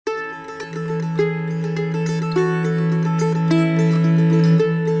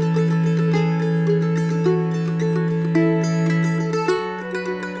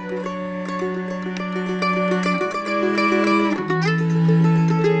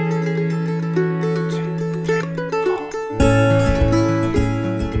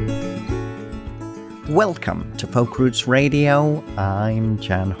Welcome to Folk Roots Radio. I'm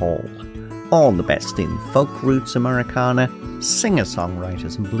Jan Hall. All the best in folk roots Americana,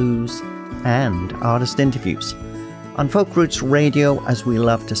 singer-songwriters and blues, and artist interviews. On Folk Roots Radio, as we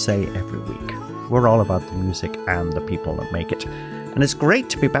love to say every week, we're all about the music and the people that make it. And it's great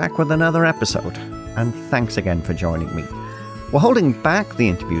to be back with another episode. And thanks again for joining me. We're holding back the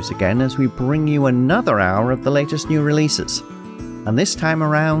interviews again as we bring you another hour of the latest new releases. And this time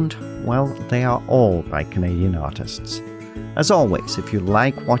around, well, they are all by Canadian artists. As always, if you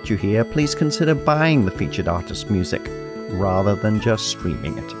like what you hear, please consider buying the featured artist's music rather than just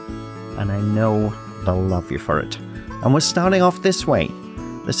streaming it. And I know they'll love you for it. And we're starting off this way.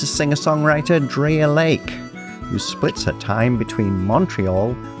 This is singer-songwriter Drea Lake, who splits her time between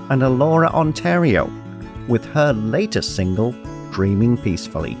Montreal and Elora, Ontario, with her latest single, Dreaming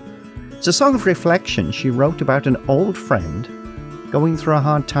Peacefully. It's a song of reflection she wrote about an old friend going through a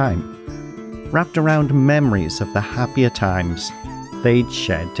hard time, wrapped around memories of the happier times they'd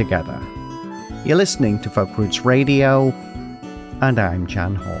shared together. You're listening to Folk Roots Radio, and I'm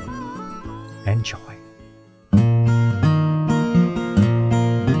Jan Hall. Enjoy. We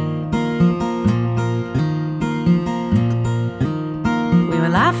were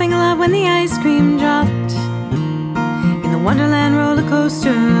laughing a lot when the ice cream dropped in the Wonderland roller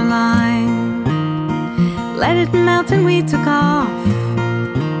coaster line. Let it melt and we took off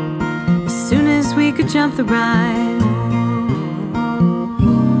as soon as we could jump the ride.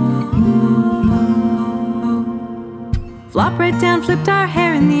 Flop right down, flipped our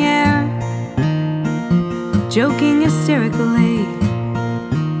hair in the air, joking hysterically.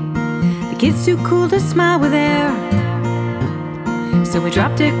 The kids too cool to smile with air, so we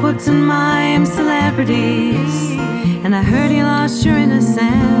dropped our quotes and mime celebrities. And I heard you lost your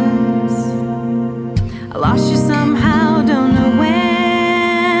innocence. I lost you somehow, don't know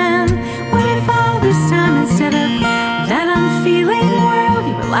when. What if all this time, instead of that unfeeling world,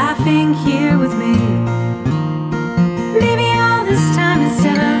 you were laughing here with me? Maybe all this time,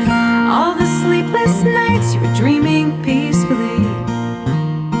 instead of all the sleepless nights, you were dreaming peacefully.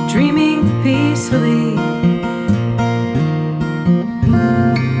 Dreaming peacefully.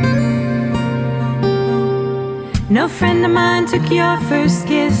 No friend of mine took your first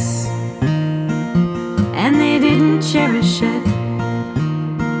kiss, and they didn't cherish it.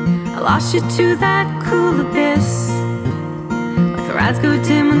 I lost you to that cool abyss, like the rides go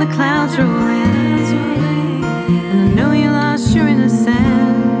dim when the clouds roll in. And I know you lost your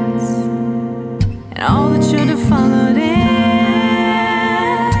innocence, and all that should have followed it.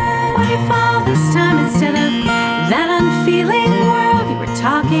 What if all this time, instead of that unfeeling world, you were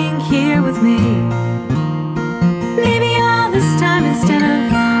talking here with me? Maybe all this time, instead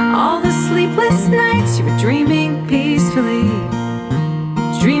of all the sleepless nights, you were dreaming peacefully.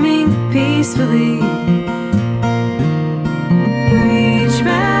 Dreaming peacefully. Reach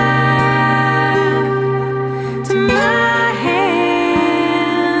back to my hand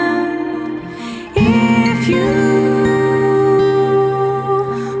if you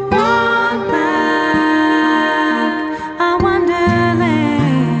want back our wonderland.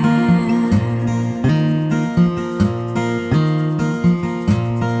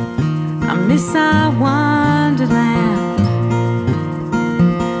 I miss our wonderland.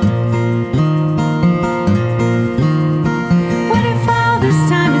 What if all this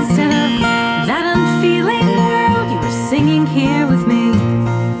time, instead of that unfeeling world, you were singing here with me?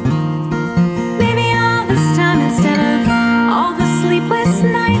 Maybe all this time, instead of all the sleepless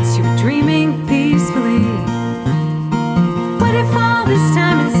nights, you were dreaming peacefully. What if all this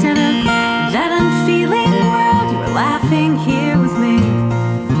time, instead of that unfeeling world, you were laughing here with me?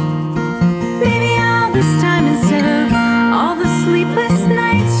 Maybe all this time, instead of all the sleepless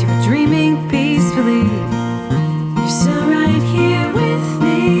nights, you were dreaming peacefully. You're still right here with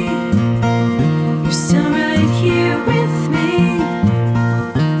me. You're still right here with me.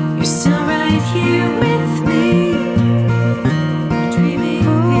 You're still right here with me. You're dreaming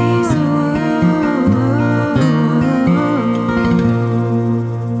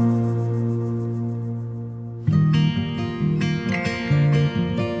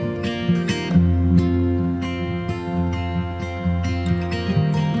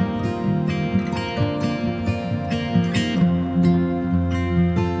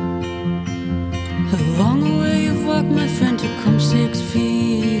Along the way you've walked, my friend, to come 6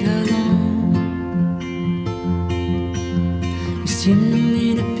 feet alone. You seem to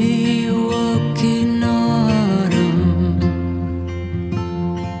me to be a walking autumn.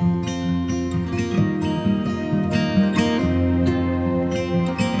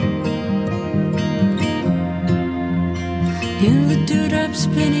 In the dewdrop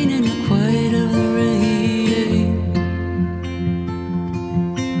spinning in the quiet of the rain.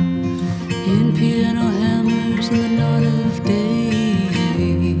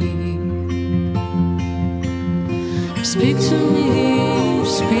 Speak to me,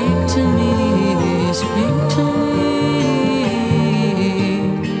 speak to me, speak to me.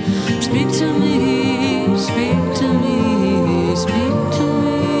 Speak to me, speak to me, speak to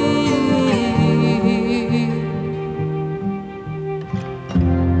me.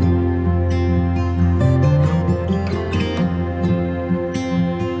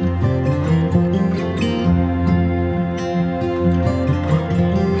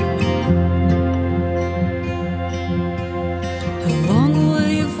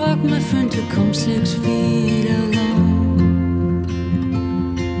 My friend to come 6 feet alone.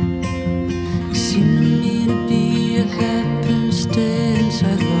 You seem to me to be a happenstance I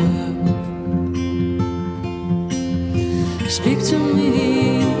love. Speak to me,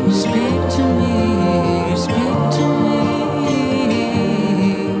 speak to me, speak to me.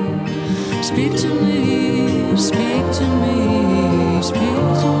 Speak to me, speak to me, speak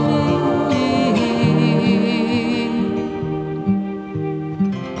to me.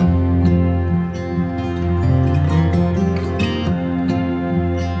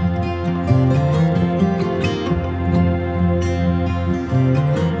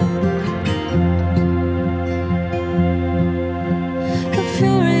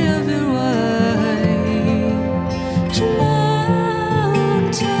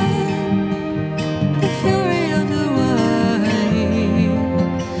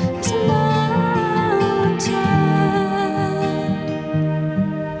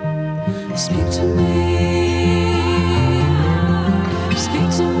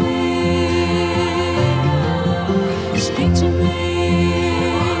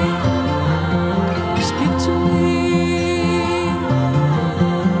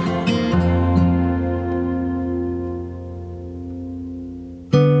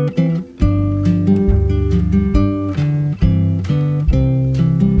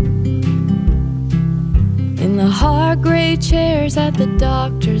 At the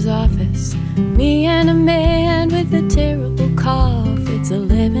doctor's office, me and a man with a terrible cough. It's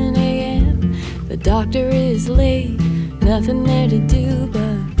 11 a.m. The doctor is late, nothing there to do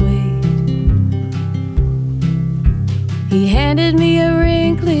but wait. He handed me a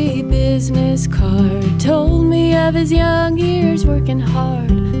wrinkly business card, told me of his young years working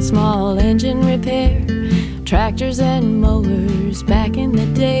hard, small engine repair, tractors and mowers, back in the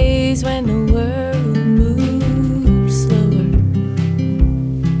days when the world moved slower.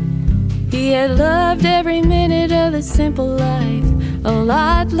 He had loved every minute of the simple life, a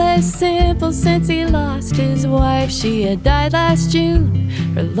lot less simple since he lost his wife. She had died last June,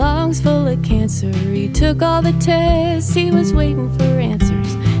 her lungs full of cancer. He took all the tests, he was waiting for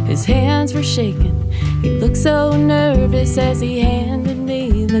answers. His hands were shaking, he looked so nervous as he handed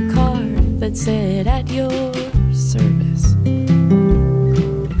me the card that said, "At your service."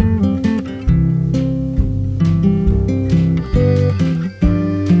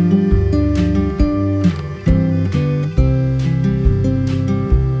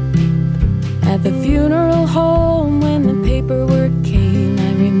 At the funeral home when the paperwork came,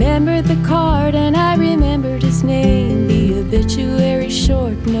 I remembered the card and I remembered his name. The obituary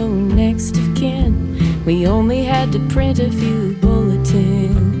short, no next of kin. We only had to print a few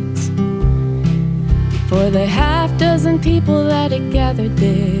bulletins for the half-dozen people that had gathered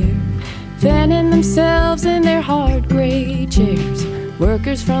there, fanning themselves in their hard gray chairs.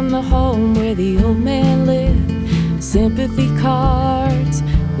 Workers from the home where the old man lived, sympathy cards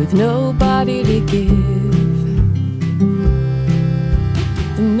with nobody to give.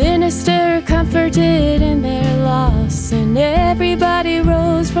 The minister comforted in their loss, and everybody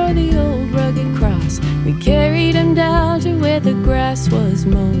rose for the old rugged cross. We carried him down to where the grass was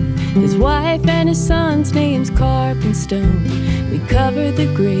mown, his wife and his son's names carved in stone. We covered the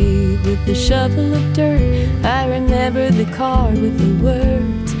grave with the shovel of dirt. I remember the card with the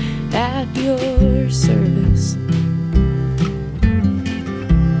words, "At your service."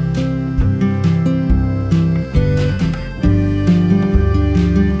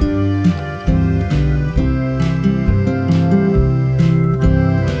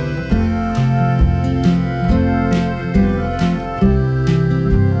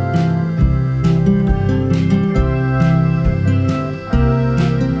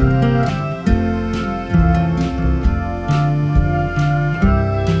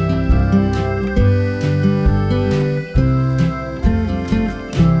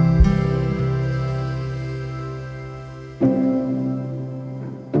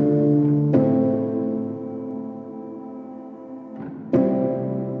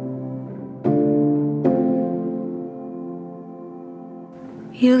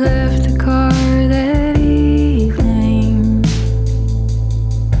 You left the car that evening.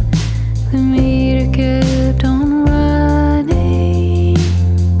 The meter kept on running.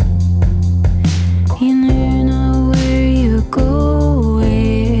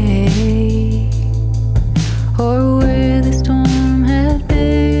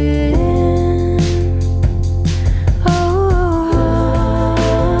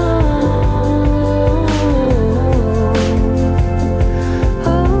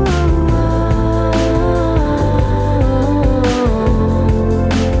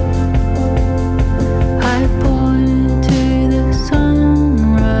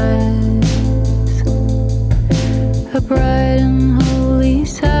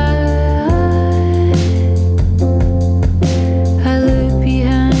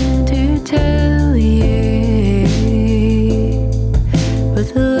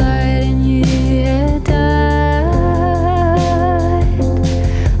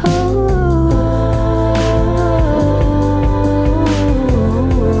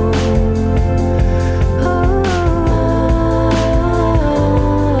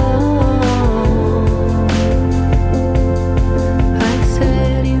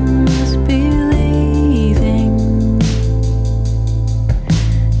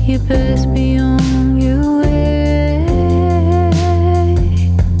 you best be on your way.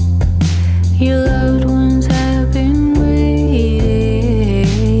 Your loved ones have been waiting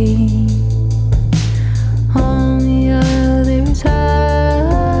on the other side.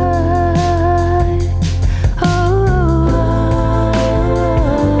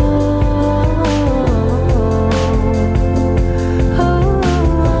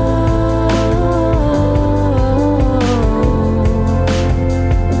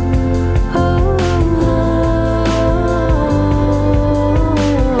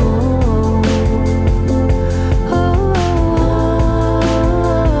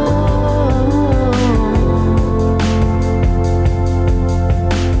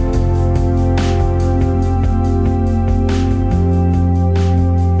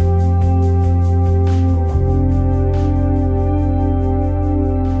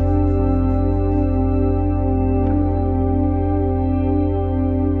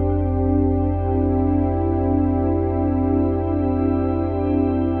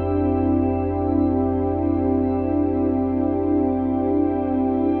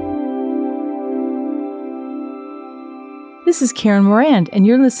 This is Karen Morand, and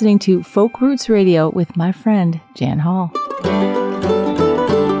you're listening to Folk Roots Radio with my friend, Jan Hall.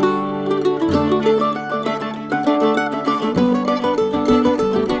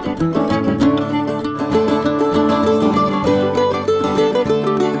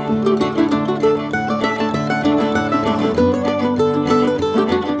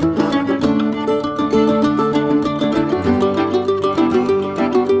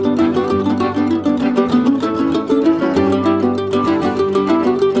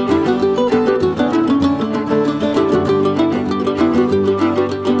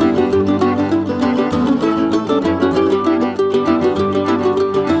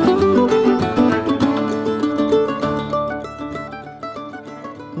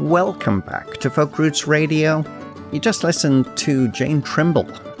 Welcome back to Folk Roots Radio. You just listened to Jane Trimble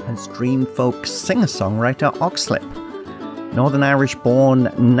as dream folk singer-songwriter Oxlip, Northern Irish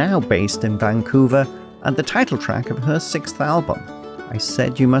born, now based in Vancouver, and the title track of her 6th album, I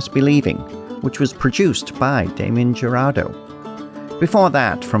Said You Must Be Leaving, which was produced by Damien Jurado. Before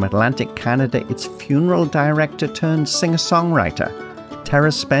that, from Atlantic Canada, its funeral director turned singer-songwriter,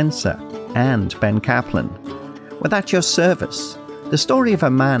 Tara Spencer and Ben Kaplan. With At Your Service, the story of a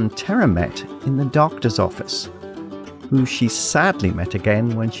man Tara met in the doctor's office, who she sadly met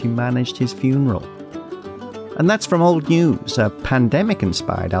again when she managed his funeral. And that's from Old News, a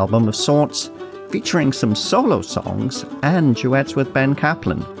pandemic-inspired album of sorts, featuring some solo songs and duets with Ben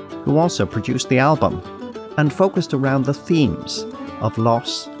Kaplan, who also produced the album, and focused around the themes of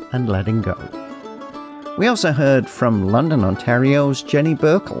loss and letting go. We also heard from London, Ontario's Jenny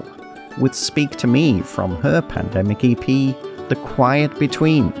Burkle, with Speak to Me from her pandemic EP, The Quiet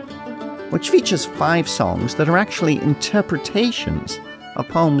Between, which features 5 songs that are actually interpretations of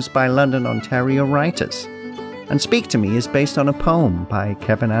poems by London, Ontario writers. And Speak to Me is based on a poem by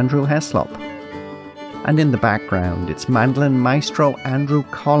Kevin Andrew Heslop. And in the background, it's mandolin maestro Andrew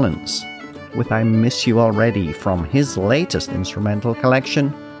Collins with I Miss You Already from his latest instrumental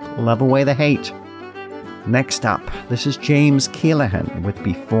collection, Love Away the Hate. Next up, this is James Keelahan with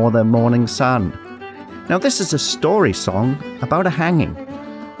Before the Morning Sun. Now this is a story song about a hanging.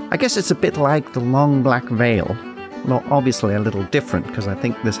 I guess it's a bit like The Long Black Veil, well obviously a little different because I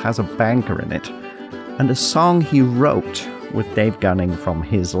think this has a banker in it, and a song he wrote with Dave Gunning from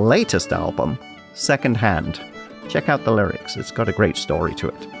his latest album, Second Hand. Check out the lyrics, it's got a great story to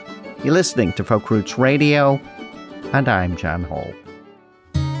it. You're listening to Folk Roots Radio, and I'm Jan Hall.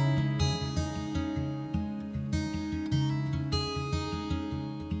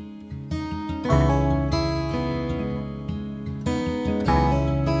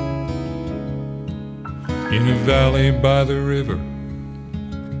 In a valley by the river,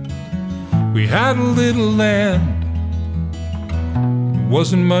 we had a little land. There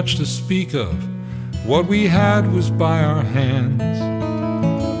wasn't much to speak of. What we had was by our hands,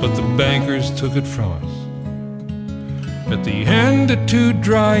 but the bankers took it from us at the end of 2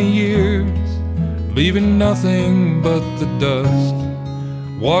 dry years, leaving nothing but the dust,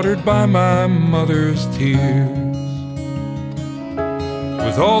 watered by my mother's tears.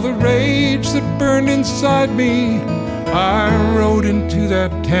 With all the rage that burned inside me, I rode into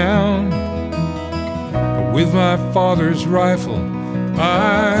that town. But with my father's rifle,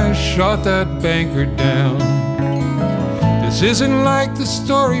 I shot that banker down. This isn't like the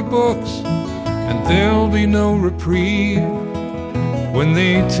storybooks, and there'll be no reprieve when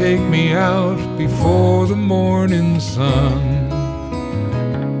they take me out before the morning sun.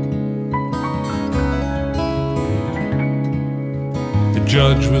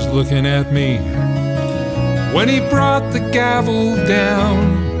 judge was looking at me when he brought the gavel down.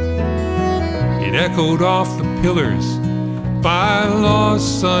 It echoed off the pillars, by law,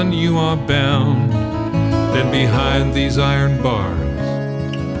 son, you are bound. Then behind these iron bars,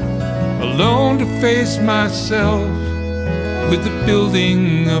 alone to face myself, with the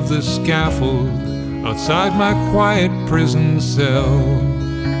building of the scaffold outside my quiet prison cell.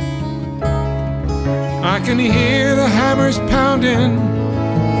 I can hear the hammers pounding,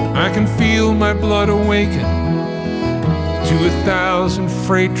 I can feel my blood awaken to 1,000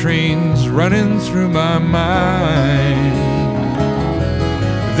 freight trains running through my mind.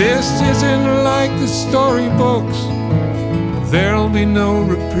 This isn't like the storybooks, there'll be no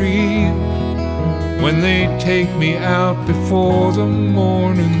reprieve when they take me out before the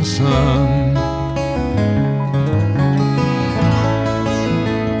morning sun.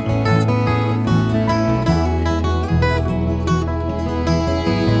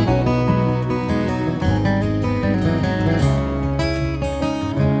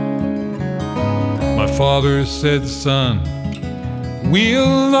 Father said, son,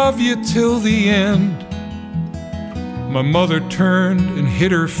 we'll love you till the end. My mother turned and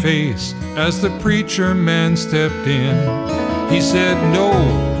hid her face as the preacher man stepped in. He said, know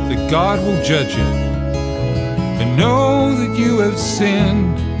that God will judge you, and know that you have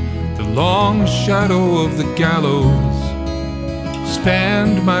sinned. The long shadow of the gallows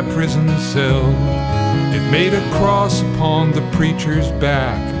spanned my prison cell. It made a cross upon the preacher's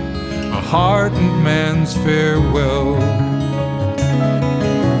back, a hardened man's farewell.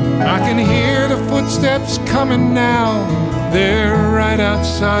 I can hear the footsteps coming now, they're right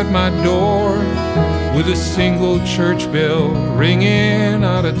outside my door, with a single church bell ringing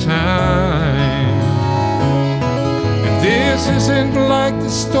out of time. And this isn't like the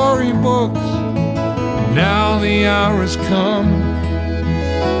storybooks, now the hour has come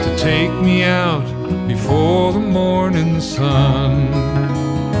to take me out before the morning sun.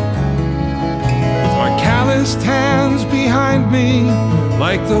 Calloused hands behind me,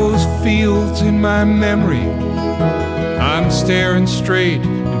 like those fields in my memory, I'm staring straight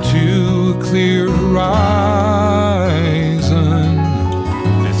into a clear horizon.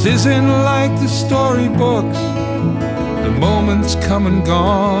 This isn't like the storybooks, the moments come and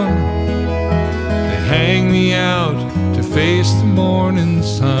gone, they hang me out to face the morning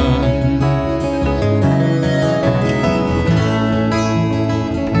sun.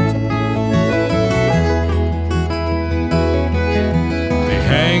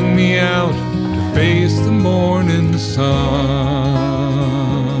 Hang me out to face the morning sun.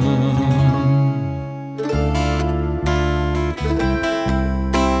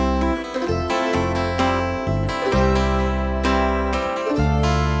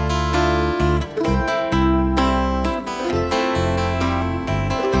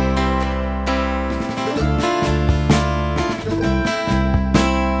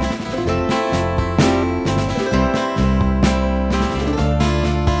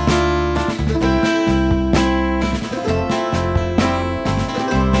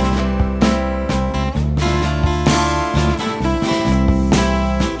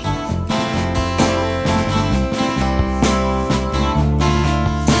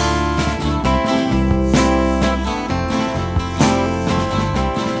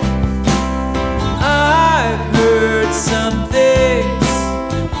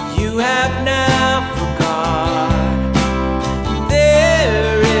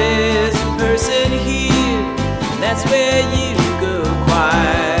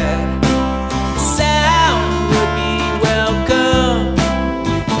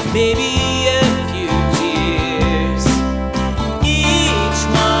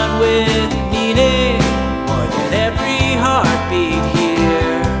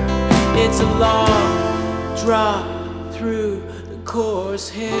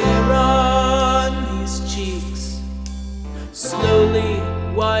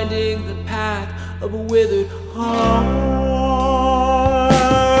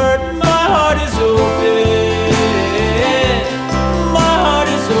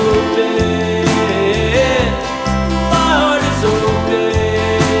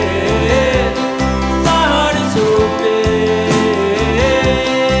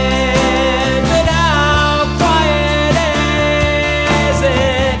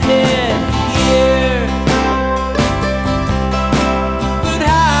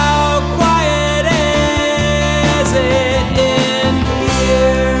 Say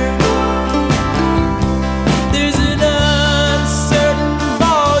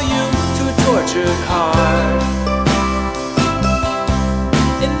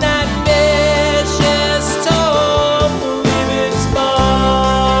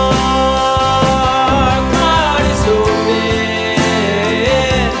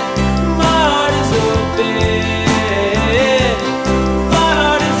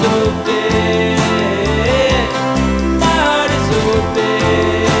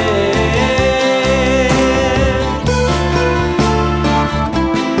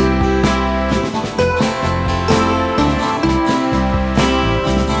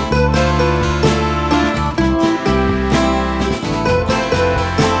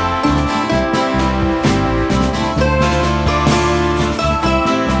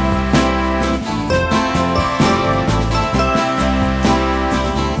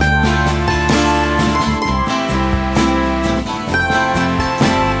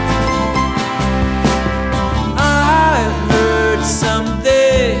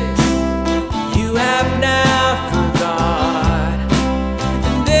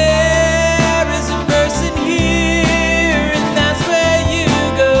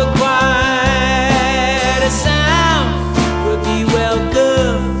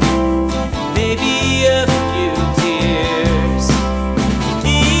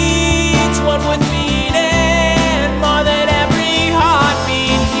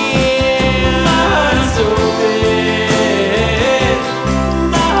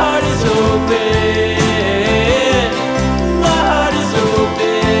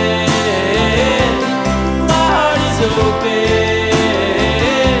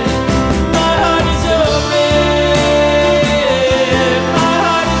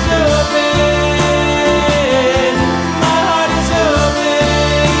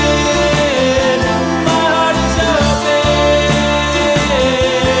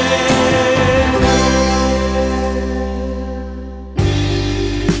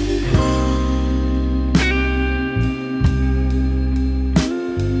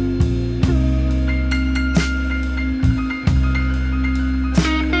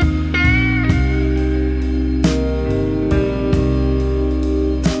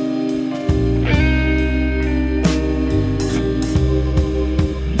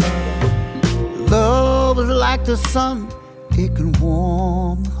like the sun, it can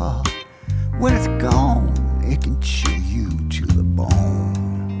warm the heart. When it's gone, it can chill you to the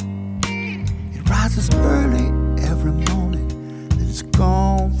bone. It rises early every morning, then it's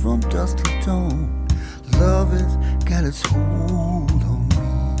gone from dusk to dawn. Love has got its hold on me.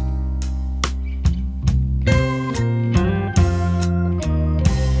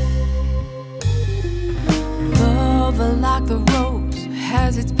 Love, like the rose,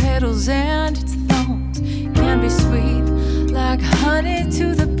 has its petals and its thorns. Can be sweet like honey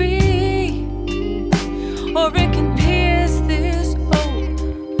to the bee, or it can pierce this old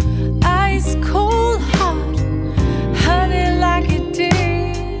ice cold heart, honey, like it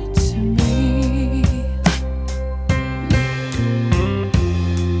did to me.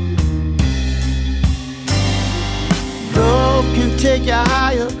 Love can take you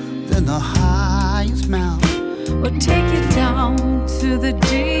higher than the highest mountain, or take you down to the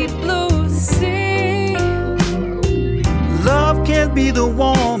deep blue sea. Love can be the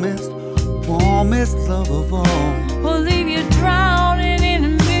warmest love of all, or leave you drowning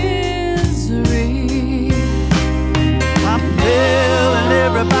in misery. I'm telling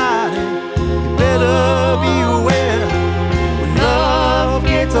everybody, you better be aware. When love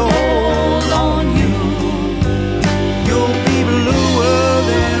gets a hold on you, you'll be bluer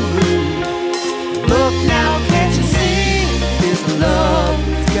than blue. Look now, can't you see? This love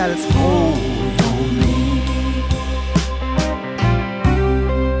has got its hold on me.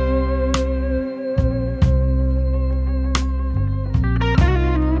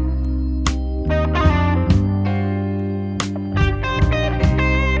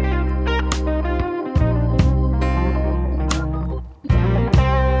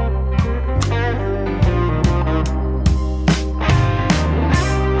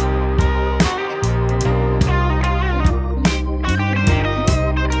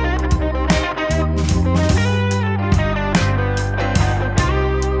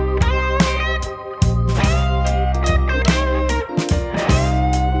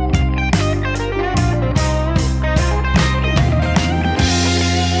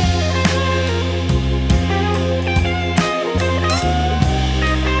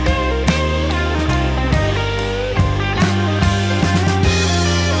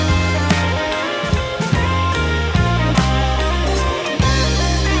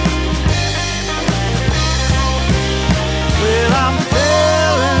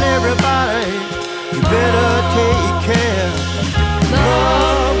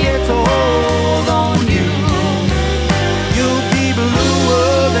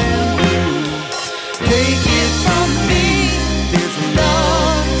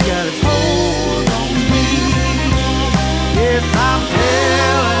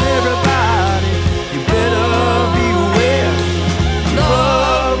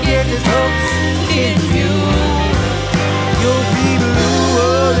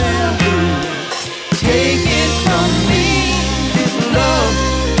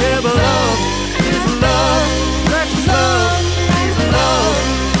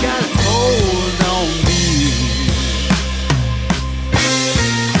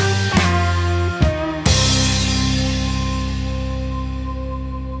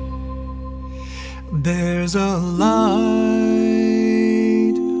 There's a light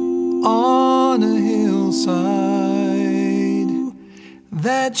on a hillside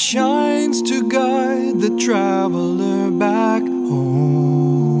that shines to guide the traveler back home.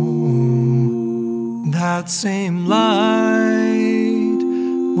 That same light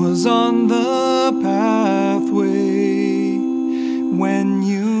was on the pathway when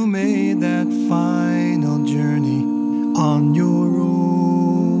you made that final journey on your own.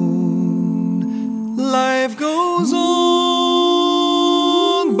 Life goes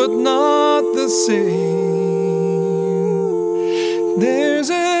on, but not the same. There's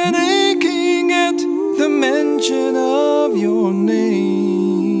an aching at the mention of your name,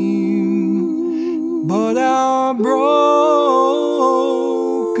 but our broken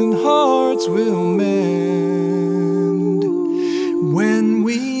hearts will mend when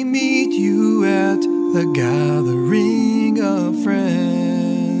we meet you at the gathering of friends.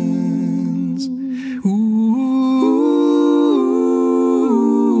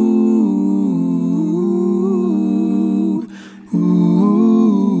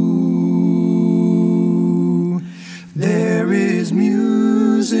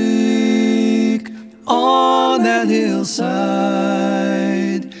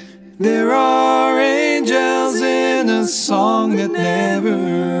 Hillside, there are angels in a song that never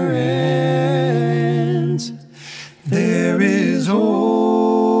ends. There is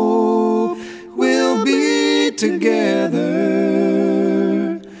hope, we'll be together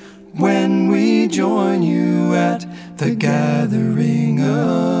when we join you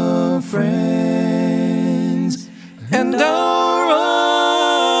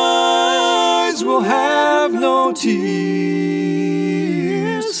tears.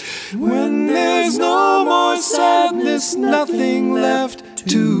 When there's no more sadness, nothing left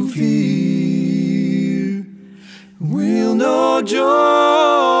to fear, we'll know joy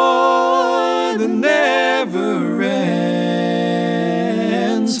that never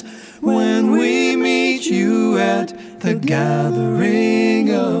ends when we meet you at the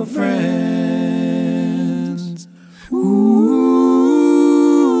gathering of friends. Ooh,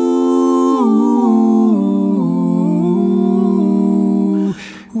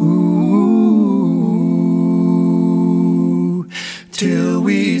 ooh, till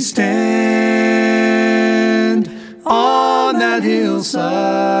we stand on that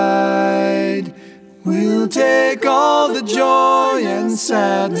hillside, we'll take all the joy and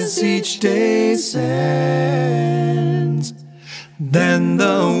sadness each day sends. Then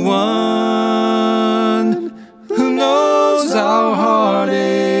the one who knows our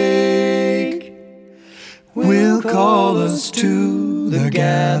heartache will call us to the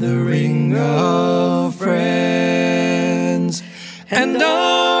gathering of friends, and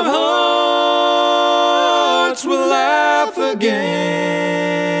our hearts will laugh again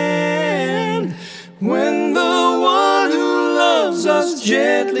when the one who loves us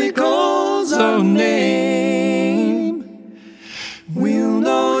gently calls our name. We'll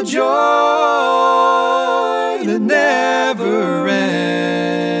know joy that never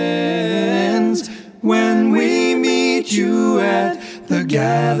ends when we meet you at the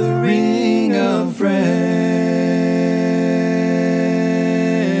gathering of friends.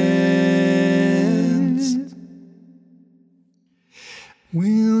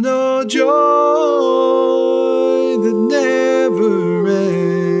 We'll know joy that never ends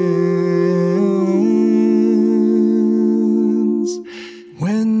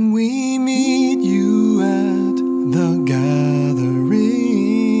when we meet you at the gathering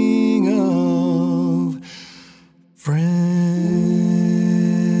of friends.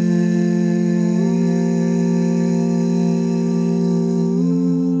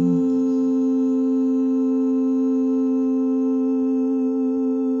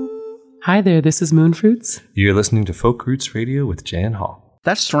 Hi there, this is Moonfruits. You're listening to Folk Roots Radio with Jan Hall.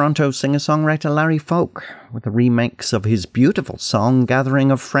 That's Toronto singer-songwriter Larry Folk with a remix of his beautiful song Gathering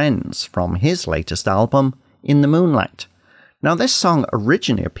of Friends from his latest album, In the Moonlight. Now this song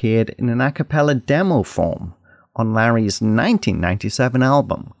originally appeared in an a cappella demo form on Larry's 1997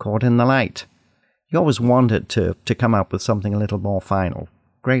 album, Caught in the Light. He always wanted to come up with something a little more final.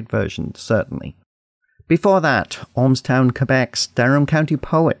 Great version, certainly. Before that, Ormstown, Quebec's Durham County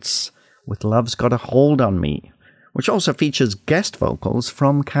Poets with Love's Got a Hold on Me, which also features guest vocals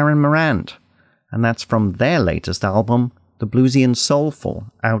from Karen Morand, and that's from their latest album, The Bluesy and Soulful,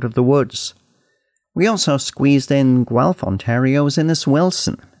 Out of the Woods. We also squeezed in Guelph, Ontario's Innes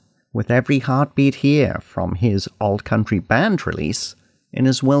Wilson, with Every Heartbeat Here from his Alt Country Band release,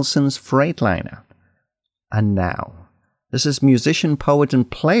 Innes Wilson's Freightliner. And now, this is musician, poet and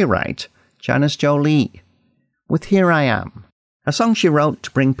playwright Janice Jolie, with Here I Am, a song she wrote to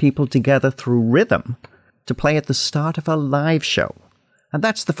bring people together through rhythm to play at the start of a live show. And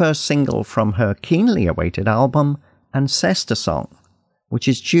that's the first single from her keenly awaited album, Ancestor Song, which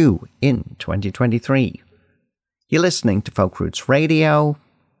is due in 2023. You're listening to Folk Roots Radio,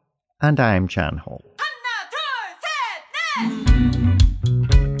 and I'm Jan Hall.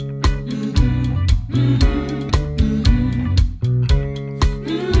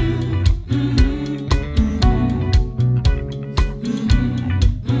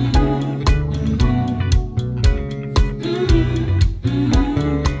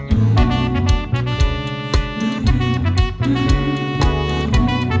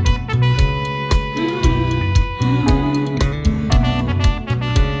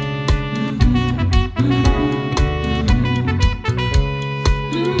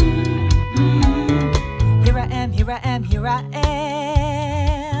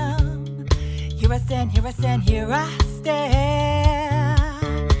 Here I stand.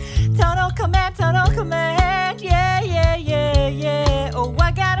 Total command, yeah. Oh,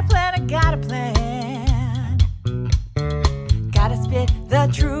 I got a plan. Gotta spit the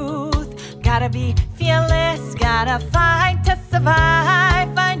truth, gotta be fearless, gotta fight to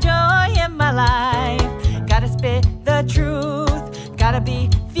survive, find joy in my life. Gotta spit the truth, gotta be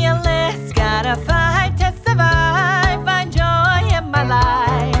fearless, gotta fight to survive, find joy in my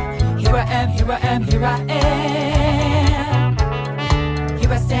life. Here I am.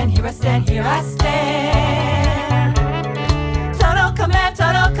 Here I stand. Total command,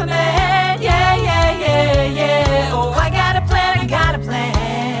 yeah. Oh, I got a plan.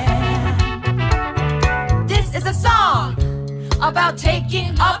 This is a song about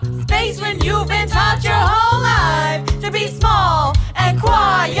taking up space when you've been taught your whole life be small and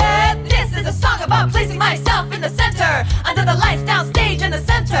quiet. This is a song about placing myself in the center, under the lights downstage in the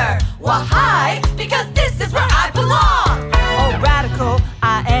center. Why? Because this is where I belong. Oh, radical,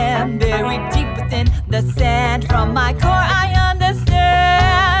 I am buried deep within the sand. From my core I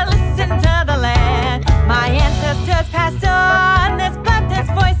understand. Listen to the land. My ancestors passed on this blood, this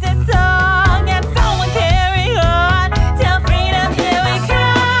voice, this song, and someone carry on till freedom. Here we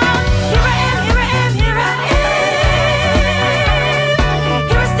come. Here I am, here I am, here I am.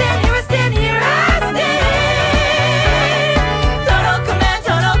 Here I stand, here I stand, here I stand. Total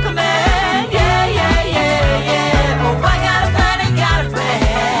command, yeah, yeah, yeah, yeah. Oh, I got a plan, I got a plan.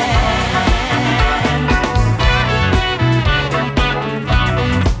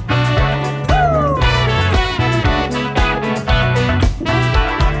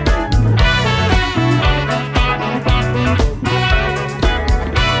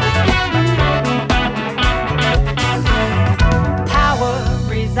 Power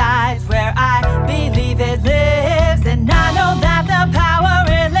resides where I believe it lives, and I know that the power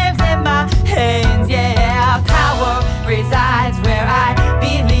it lives in my hands. Yeah, power resides where I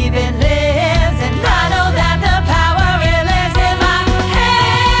believe it lives, and I know that the power it lives in my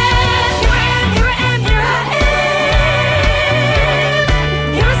hands. Here I am, here I am, here I am.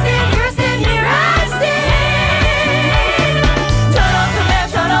 Here I stand, here I stand, here I stand.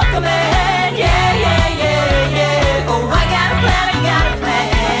 Total command, yeah, yeah, yeah, yeah. Oh, I got a plan, I got a plan.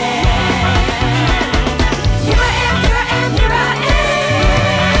 Here I am, here I am, here I am.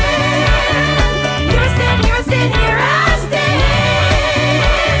 Here I stand, here I stand, here I stand.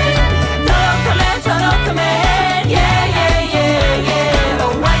 Total command, yeah, yeah, yeah, yeah.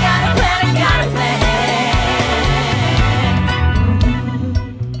 Oh, I got a plan, I got a plan.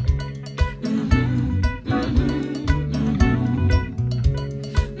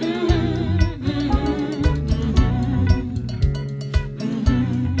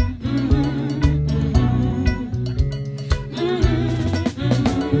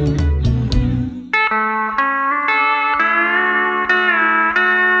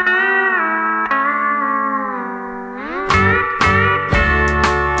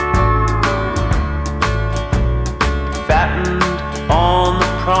 Fattened on the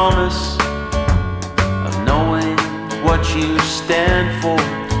promise of knowing what you stand for.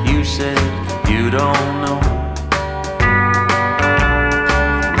 You said you don't know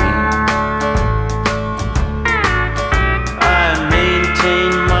me. I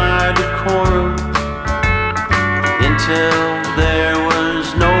maintained my decorum until there was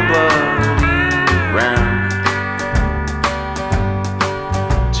nobody around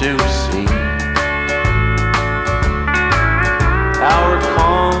to see. Our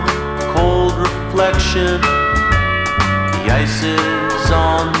calm, cold reflection, the ice is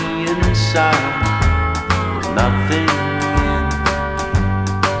on the inside, with nothing in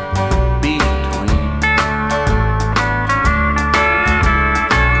between.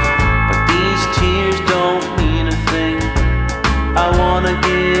 But these tears don't mean a thing. I wanna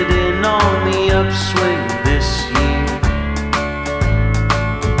get in on the upswing this year.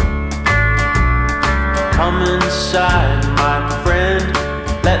 Come inside, my friend,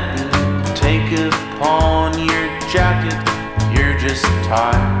 let me take upon your jacket. You're just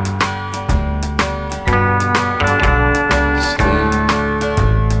tired. Sleep.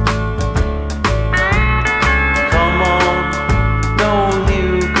 Come on, no you,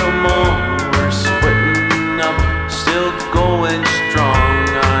 come on. We're splitting up, still going strong.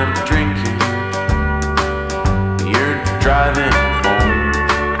 I'm drinking, you're driving home.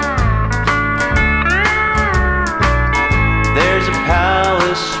 There's a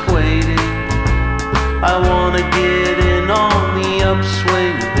palace waiting. I wanna get in on the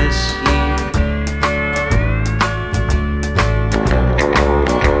upswing this year.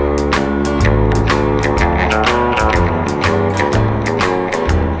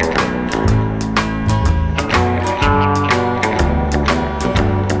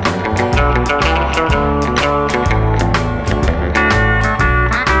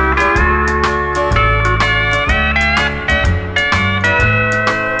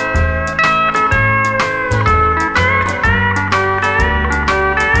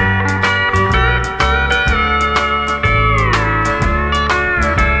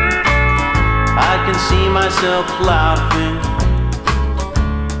 Myself laughing.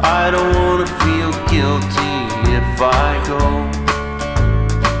 I don't wanna feel guilty if I go.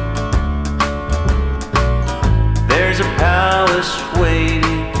 There's a palace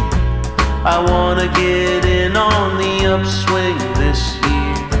waiting. I wanna get in on the upswing this year.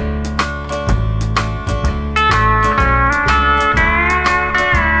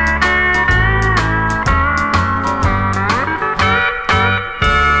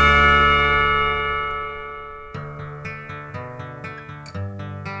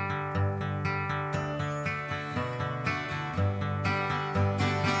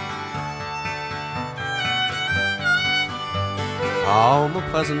 On the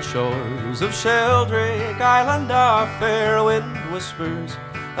pleasant shores of Sheldrake Island, our fair wind whispers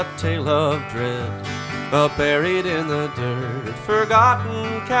a tale of dread. Buried in the dirt,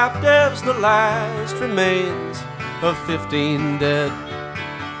 forgotten captives, the last remains of 15 dead.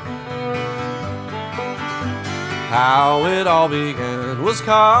 How it all began was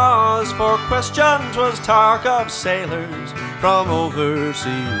cause for question. 'Twas talk of sailors from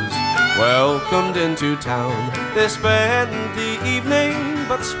overseas welcomed into town. They spent the evening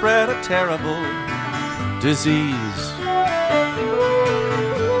but spread a terrible disease.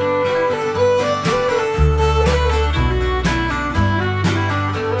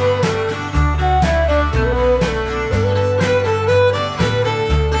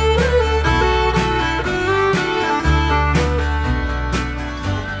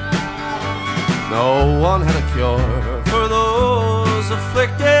 No one had a cure for those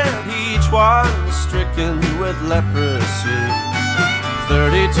afflicted, each one stricken with leprosy.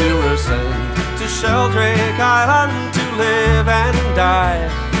 32 were sent to Sheldrake Island to live and die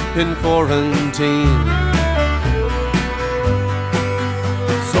in quarantine.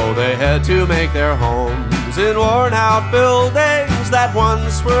 So they had to make their homes in worn-out buildings that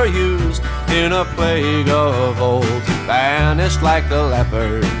once were used in a plague of old. Vanished like the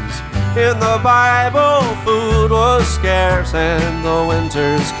lepers in the Bible, food was scarce and the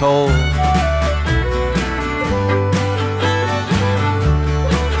winter's cold.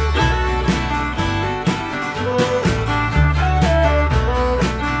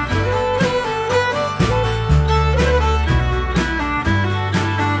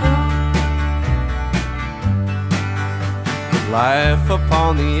 Life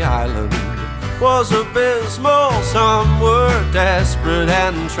upon the island was abysmal. Some were desperate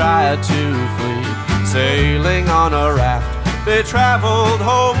and tried to flee. Sailing on a raft, they traveled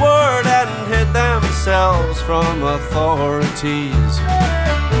homeward and hid themselves from authorities.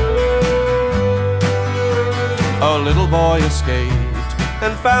 A little boy escaped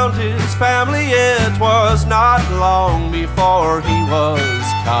and found his family. It was not long before he was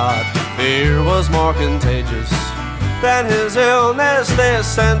caught. Fear was more contagious than his illness. They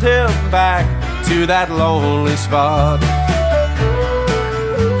sent him back to that lonely spot.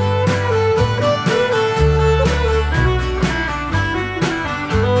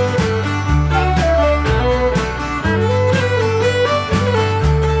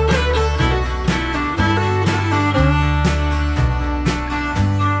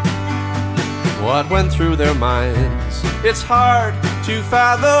 What went through their minds? It's hard to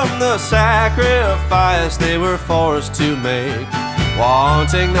fathom the sacrifice they were forced to make,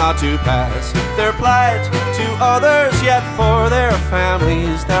 wanting not to pass their plight to others, yet for their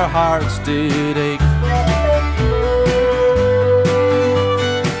families their hearts did ache.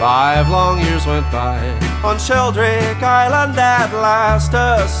 5 long years went by on Sheldrake Island. At last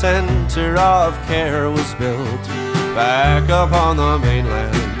a center of care was built back up on the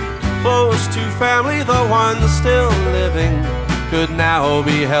mainland, close to family. The ones still living could now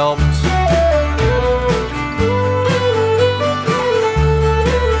be helped.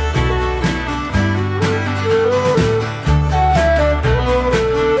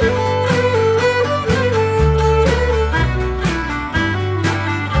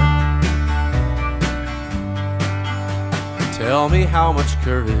 Tell me how much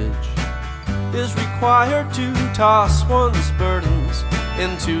courage is required to toss one's burdens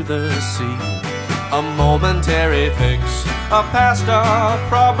into the sea. A momentary fix, a past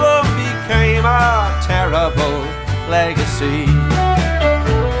problem became a terrible legacy.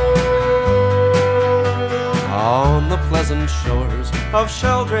 On the pleasant shores of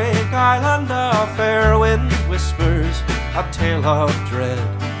Sheldrake Island, a fair wind whispers a tale of dread.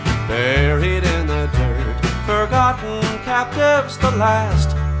 Buried in the dirt, forgotten captives, the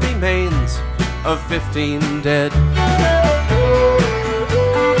last remains of 15 dead.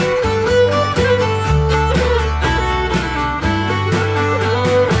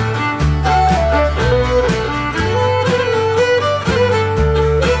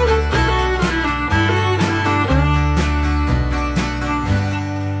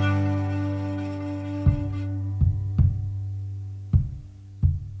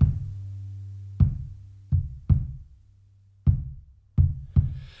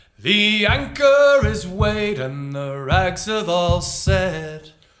 The anchor is weighed and the rags have all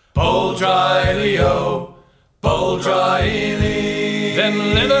set. Bold dryly-o, bold dryly. Them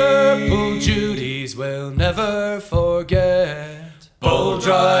Liverpool duties we'll never forget. Bold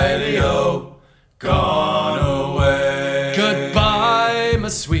dryly-o, gone away. Goodbye, my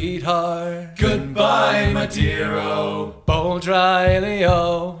sweetheart. Goodbye, my dear-o. Bold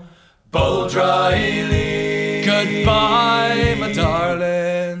dryly-o, bold dryly. Goodbye, my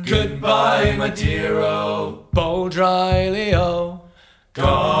darling. Goodbye, my dear-o. Boldriley-o.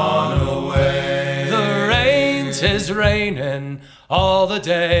 Gone away. The rain 'tis raining all the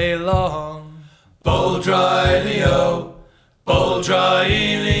day long. Boldriley-o.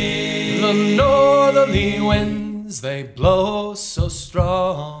 Boldriley. The northerly winds, they blow so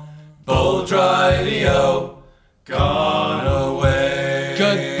strong. Boldriley-o. Gone away.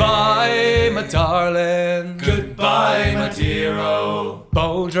 Goodbye, my darling. Goodbye, my dear-o.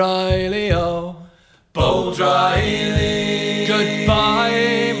 Boldriley-o. Boldriley.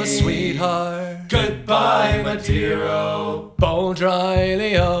 Goodbye, my sweetheart. Goodbye, my dear-o.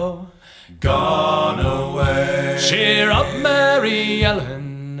 Boldriley-o. Gone away. Cheer up, Mary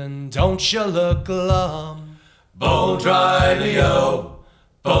Ellen, and don't you look glum. Boldriley-o.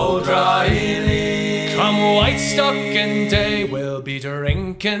 Boldriley. Come White Stocking Day, we'll be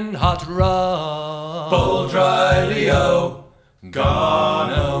drinking hot rum. Boldriley-o,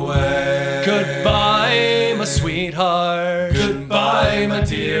 gone away. Goodbye, my sweetheart. Goodbye, my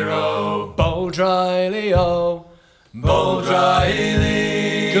dear-o. Boldriley-o,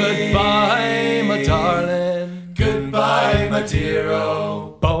 Boldriley. Goodbye, my darling. Goodbye, my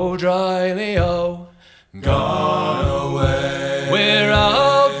dear-o. Boldriley-o, gone away. We're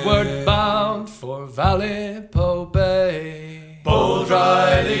outward bound for Vallepo Bay.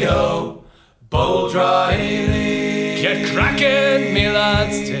 Boldriley-o, Boldriley. Get cracking, me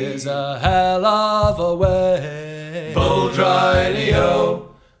lads, 'tis a hell of a way. Boldriley-o,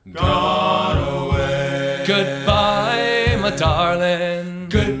 gone away. Goodbye, my darling.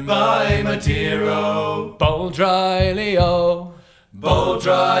 Goodbye, my dear-o. Boldriley-o,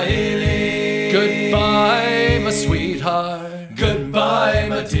 Boldriley. Goodbye, my sweetheart. Goodbye,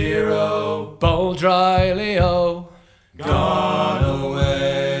 my dear-o. Boldriley-o, gone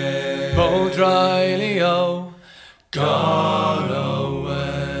away. Boldriley-o, gone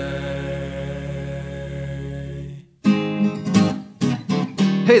away.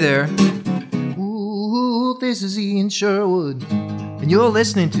 Hey there. Ooh, this is Ian Sherwood, and you're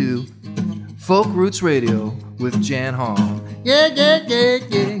listening to Folk Roots Radio with Jan Hall. Yeah.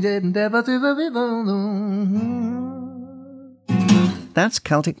 That's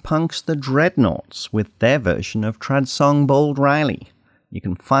Celtic Punk's The Dreadnoughts with their version of trad song Boldriley. You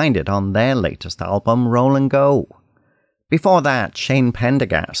can find it on their latest album Roll and Go. Before that, Shane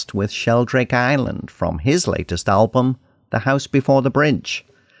Pendergast with Sheldrake Island from his latest album The House Before the Bridge.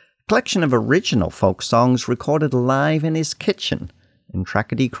 A collection of original folk songs recorded live in his kitchen in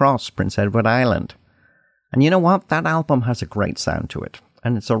Trackety Cross, Prince Edward Island. And you know what? That album has a great sound to it,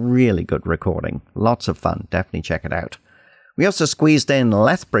 and it's a really good recording. Lots of fun. Definitely check it out. We also squeezed in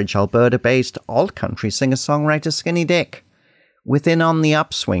Lethbridge, Alberta-based alt-country singer-songwriter Skinny Dick, with In on the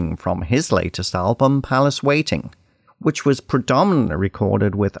Upswing from his latest album Palace Waiting, which was predominantly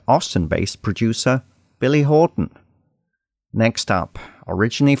recorded with Austin-based producer Billy Horton. Next up,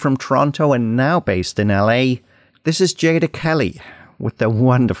 originally from Toronto and now based in LA, this is Jada Kelly with the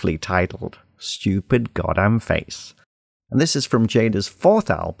wonderfully titled Stupid Goddamn Face. And this is from Jada's fourth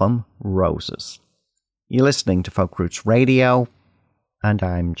album, Roses. You're listening to Folk Roots Radio, and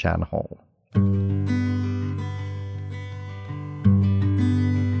I'm Jan Hall.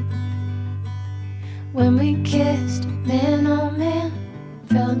 When we kissed, man oh man,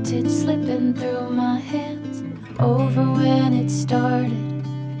 felt it slipping through my hands. Over when it started,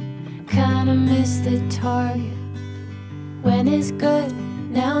 kinda missed the target. When is good,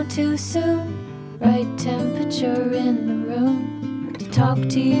 now too soon. Right temperature in the room. To talk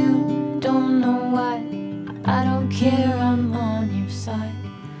to you, don't know why. I don't care, I'm on your side.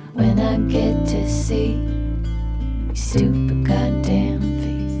 When I get to see your stupid goddamn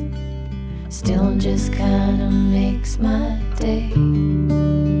face, still just kinda makes my day.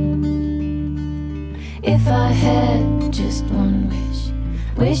 If I had just one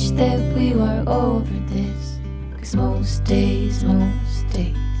wish that we were over this. 'Cause most days, I'm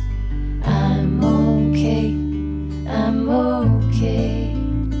okay, I'm okay,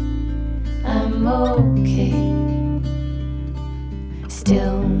 I'm okay.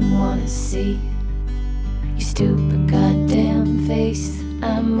 Still wanna see your stupid goddamn face.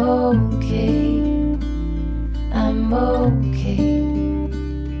 I'm okay, I'm okay.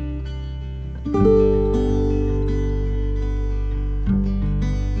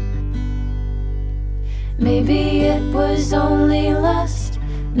 Maybe it was only lust,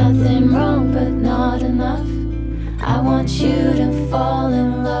 nothing wrong but not enough. I want you to fall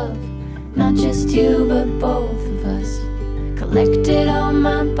in love, not just you but both of us. Collected all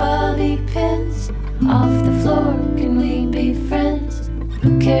my bobby pins off the floor, can we be friends?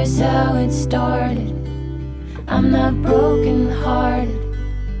 Who cares how it started? I'm not broken hearted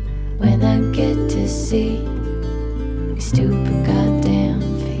when I get to see your stupid goddamn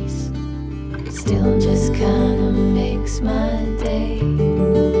face. Still just kinda makes my day.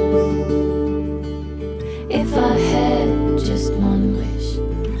 If I had just one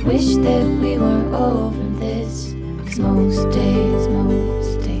wish that we were over this. 'Cause most days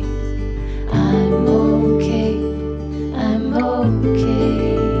I'm okay, I'm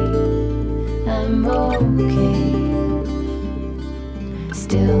okay, I'm okay.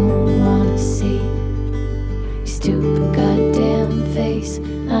 Still wanna see your stupid goddamn face.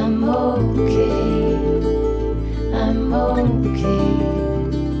 I'm okay, I'm okay.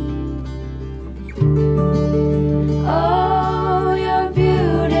 Oh, your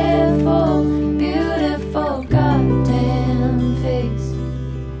beautiful, beautiful goddamn face.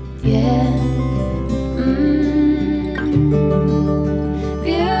 Yeah.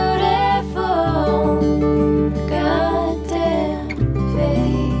 Beautiful goddamn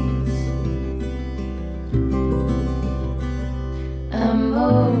face. I'm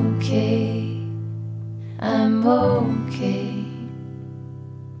okay, I'm okay.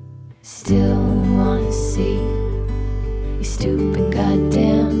 Still wanna see your stupid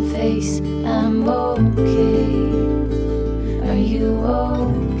goddamn face. I'm okay. Are you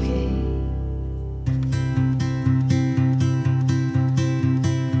okay?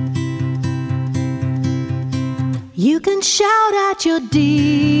 You can shout at your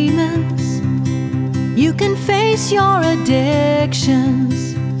demons. You can face your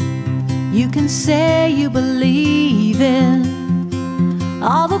addictions. You can say you believe in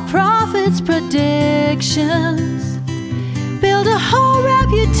all the prophets' predictions. Build a whole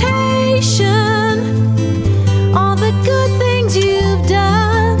reputation on the good things you've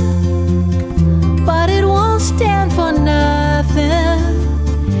done, but it won't stand for nothing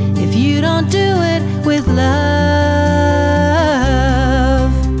if you don't do it with love.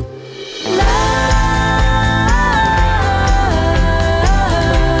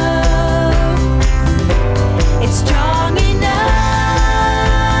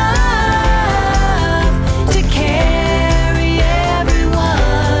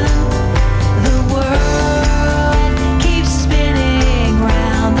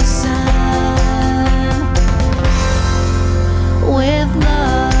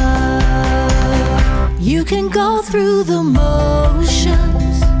 You can go through the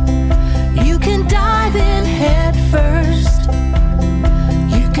motions. You can dive in head first.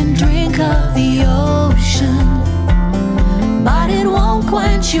 You can drink of the ocean, but it won't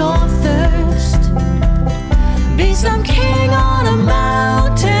quench your thirst. Be some king on a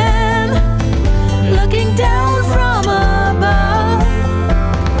mountain, looking down from above,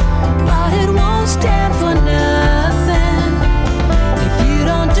 but it won't stand for nothing if you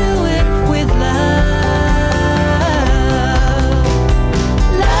don't do it with love.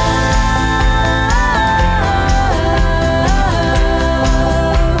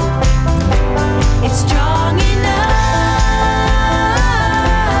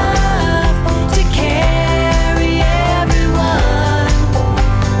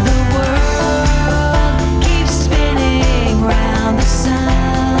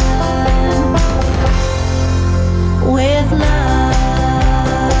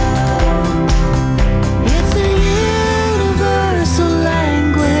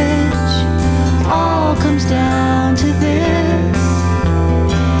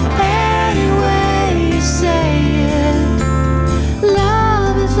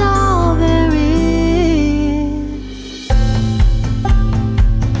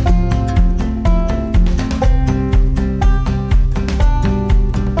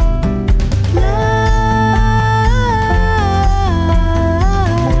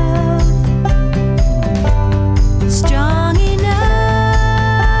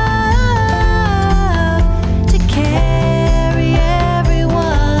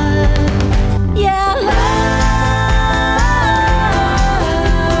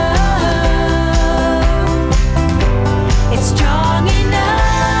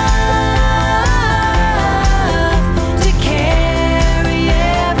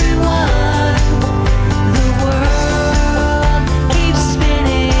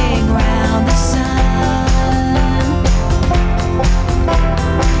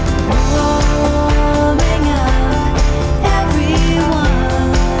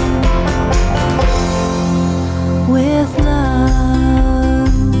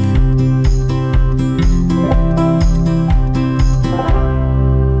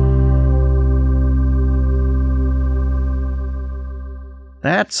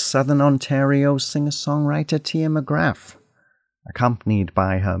 That's Southern Ontario singer-songwriter Tia McGrath, accompanied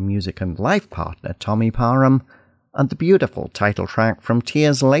by her music and life partner Tommy Parham and the beautiful title track from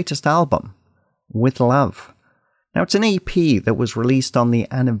Tia's latest album, With Love. Now, it's an EP that was released on the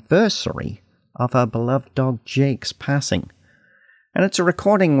anniversary of our beloved dog Jake's passing. And it's a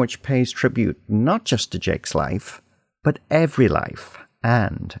recording which pays tribute not just to Jake's life, but every life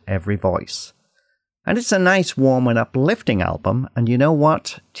and every voice. And it's a nice, warm and uplifting album, and you know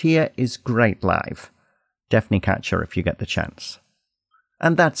what? Tia is great live. Definitely catch her if you get the chance.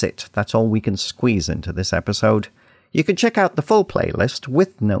 And that's it. That's all we can squeeze into this episode. You can check out the full playlist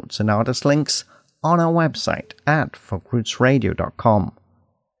with notes and artist links on our website at folkrootsradio.com.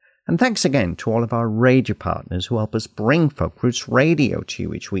 And thanks again to all of our radio partners who help us bring Folk Roots Radio to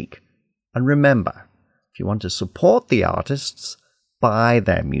you each week. And remember, if you want to support the artists, buy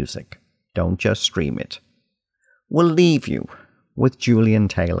their music. Don't just stream it. We'll leave you with Julian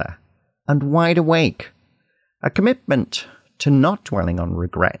Taylor and Wide Awake, a commitment to not dwelling on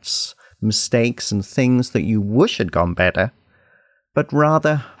regrets, mistakes and things that you wish had gone better, but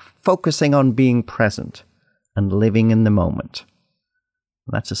rather focusing on being present and living in the moment.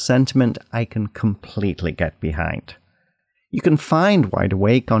 That's a sentiment I can completely get behind. You can find Wide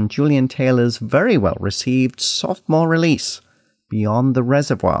Awake on Julian Taylor's very well-received sophomore release, Beyond the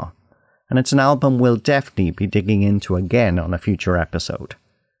Reservoir, and it's an album we'll definitely be digging into again on a future episode.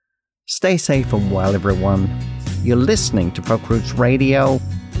 Stay safe and well, everyone. You're listening to Folk Roots Radio,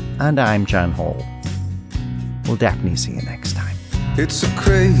 and I'm Jan Hall. We'll definitely see you next time. It's a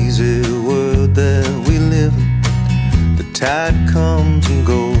crazy world that we live in. The tide comes and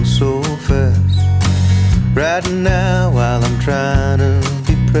goes so fast. Right now, while I'm trying to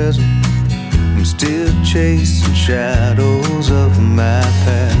be present, I'm still chasing shadows of my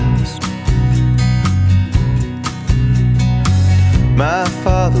past. My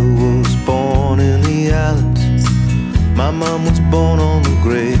father was born in the islands. My mom was born on the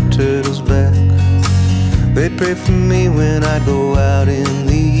Great Turtle's back. They'd pray for me when I go out in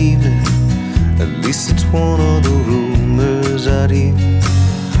the evening. At least it's one of the rumors I'd hear.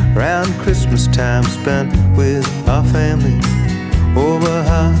 Round Christmas time spent with our family over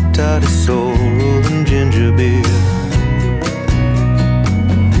hot toddy sorrel and ginger beer.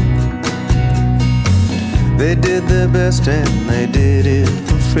 They did their best and they did it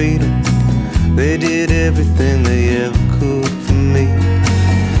for freedom. They did everything they ever could for me.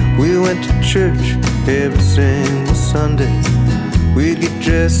 We went to church every single Sunday. We'd get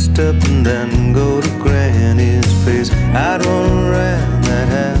dressed up and then go to Granny's place. I'd run around that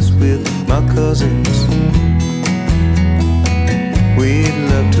house with my cousins. We'd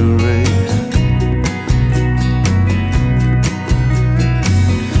love to race.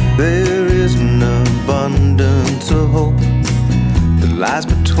 There is an abundance of hope that lies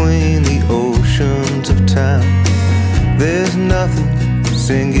between the oceans of time. There's nothing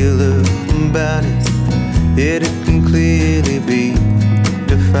singular about it, yet it can clearly be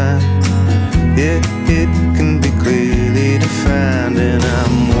defined. Yet it can be clearly defined, and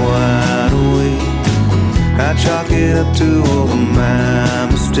I'm wide awake. I chalk it up to all of my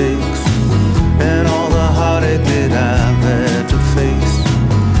mistakes and all the heartache that I've had to face,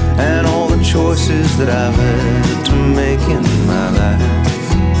 and all the choices that I've had to make in my life.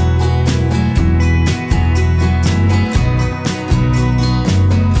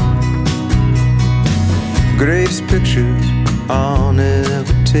 Greatest pictures are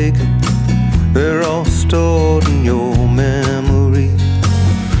never taken. They're all stored in your memory.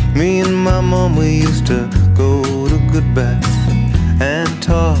 Me and my mom, we used to go to goodbyes and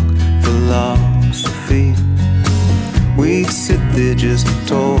talk philosophy. We'd sit there just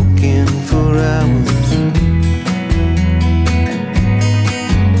talking for hours.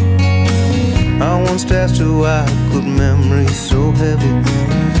 I once asked her why good memories so heavy.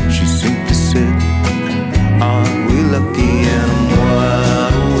 She simply said, aren't we lucky? And I'm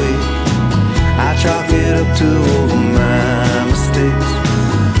wide awake. I chalk it up to all of my mistakes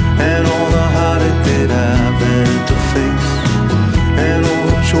and all the heartache that I've had to face, and all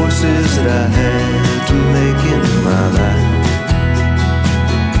the choices that I had to make in my life.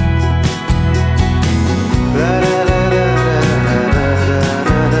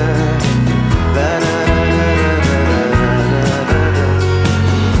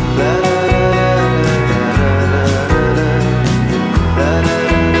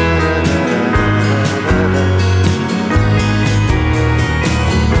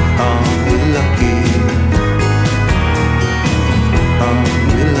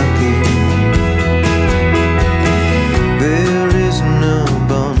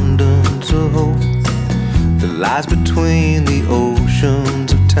 Between the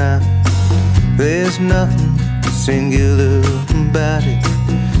oceans of time, there's nothing singular about it,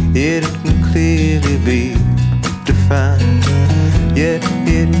 yet it can clearly be find, yet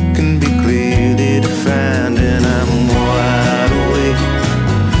it can be clearly defined.